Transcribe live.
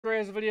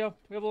Has a video.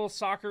 We have a little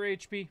soccer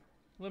HP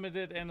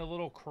limited and a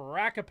little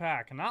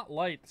crack-a-pack. Not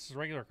light. This is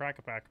regular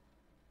crack-a-pack.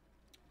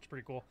 It's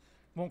pretty cool.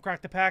 Won't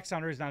crack the packs.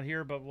 Andre's not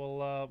here, but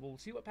we'll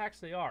see what packs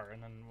they are,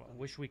 and then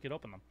wish we could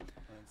open them.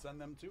 And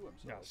send them to him.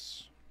 So.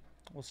 Yes.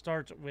 We'll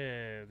start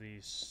with the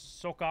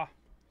Soka.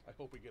 I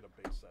hope we get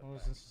a base set. Oh,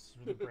 this is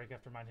really break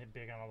after mine hit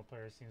big on all the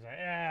players. Seems like,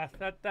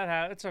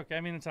 yeah, it's okay.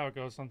 I mean, it's how it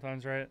goes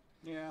sometimes, right?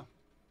 Yeah.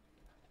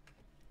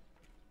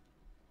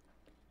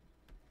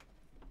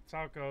 That's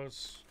how it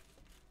goes.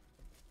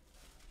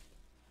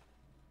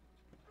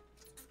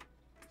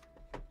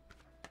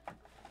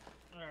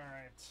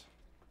 Alright.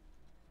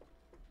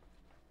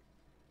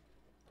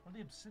 What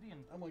the Obsidian?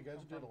 I'm like,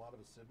 guys did a lot of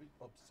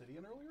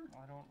obsidian earlier?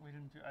 We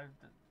didn't do,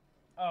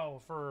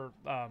 oh, for,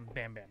 Bam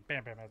Bam.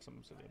 Bam Bam had some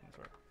Obsidian, that's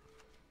right.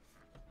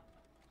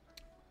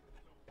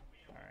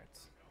 Alright.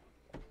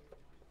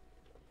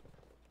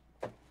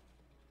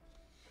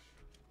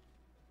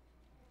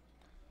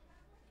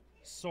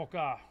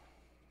 Soka.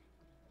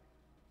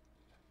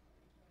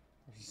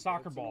 There's a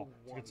soccer ball.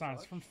 It's a good sign.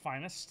 It's from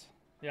Finest.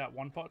 Yeah,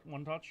 one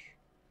touch.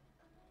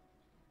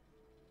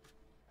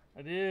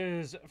 It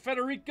is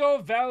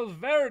Federico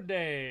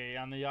Valverde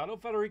on the auto.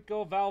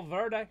 Federico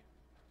Valverde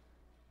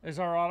is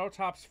our auto.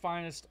 Topps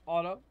Finest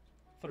auto.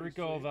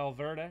 Federico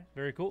Valverde.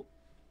 Very cool.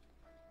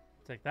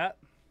 Take that.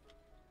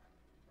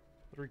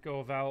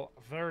 Federico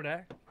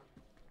Valverde.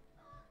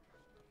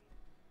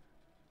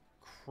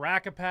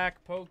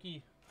 Crack-a-pack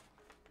pokey.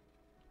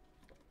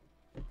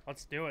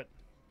 Let's do it.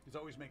 These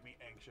always make me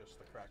anxious,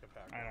 the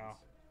crack-a-pack. I know.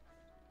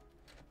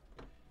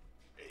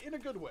 In a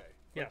good way.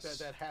 Yes. Like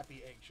that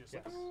happy, anxious.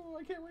 Yes. Like, oh,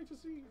 I can't wait to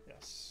see.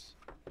 Yes.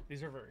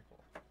 These are very cool.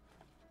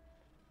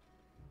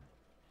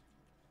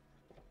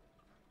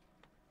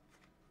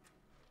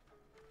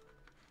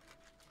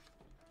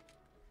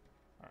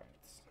 Alright.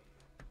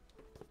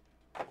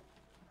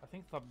 I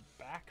think the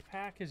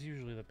backpack is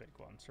usually the big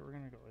one, so we're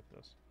going to go like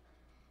this.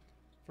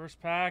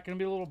 First pack, going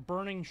to be a little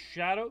Burning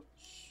Shadows.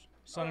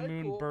 Sun and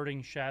Moon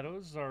Burning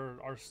Shadows,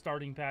 our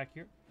starting pack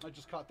here. I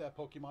just caught that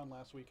Pokemon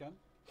last weekend.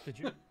 Did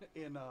you?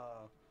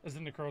 Is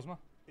it Necrozma?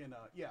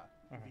 Yeah.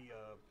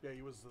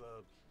 He was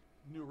the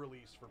new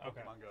release for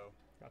Pokemon Go.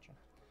 Gotcha.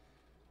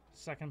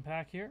 Second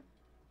pack here.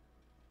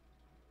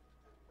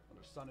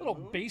 Sun and Little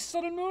Moon. base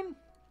Sun and Moon?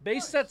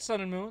 Base set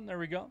Sun and Moon. There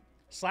we go.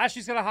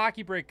 Slashy's got a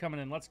hockey break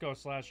coming in. Let's go,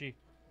 Slashy.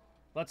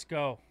 Let's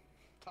go.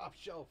 Top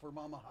shelf where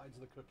Mama hides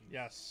the cookies.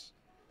 Yes.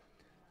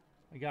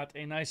 We got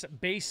a nice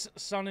base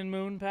Sun and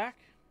Moon pack.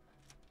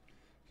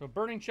 So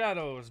Burning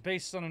Shadows,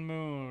 base Sun and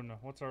Moon.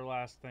 What's our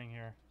last thing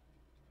here?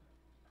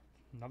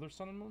 Another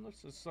Sun and Moon?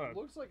 Looks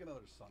like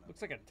another Sun.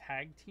 Looks like a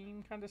tag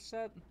team kind of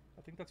set.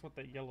 I think that's what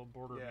the yellow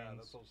border means. Yeah,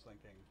 that's what I was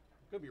thinking.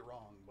 Could be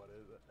wrong, but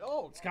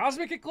it's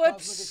Cosmic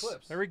Eclipse. Cosmic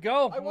Eclipse. There we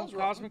go. I was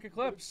wrong. Cosmic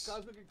Eclipse.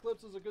 Cosmic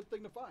Eclipse is a good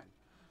thing to find.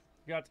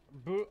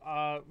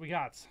 We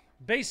got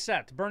base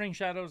set, Burning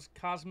Shadows,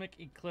 Cosmic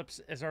Eclipse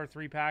as our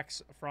 3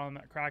 packs from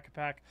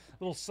Crack-a-Pack.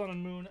 Little Sun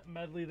and Moon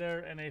medley there,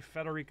 and a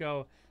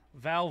Federico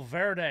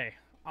Valverde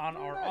on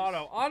our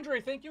auto. Andre,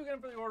 thank you again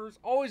for the orders.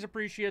 Always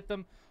appreciate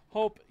them.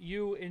 Hope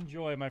you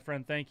enjoy, my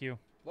friend. Thank you.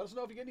 Let us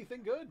know if you get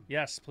anything good.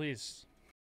 Yes, please.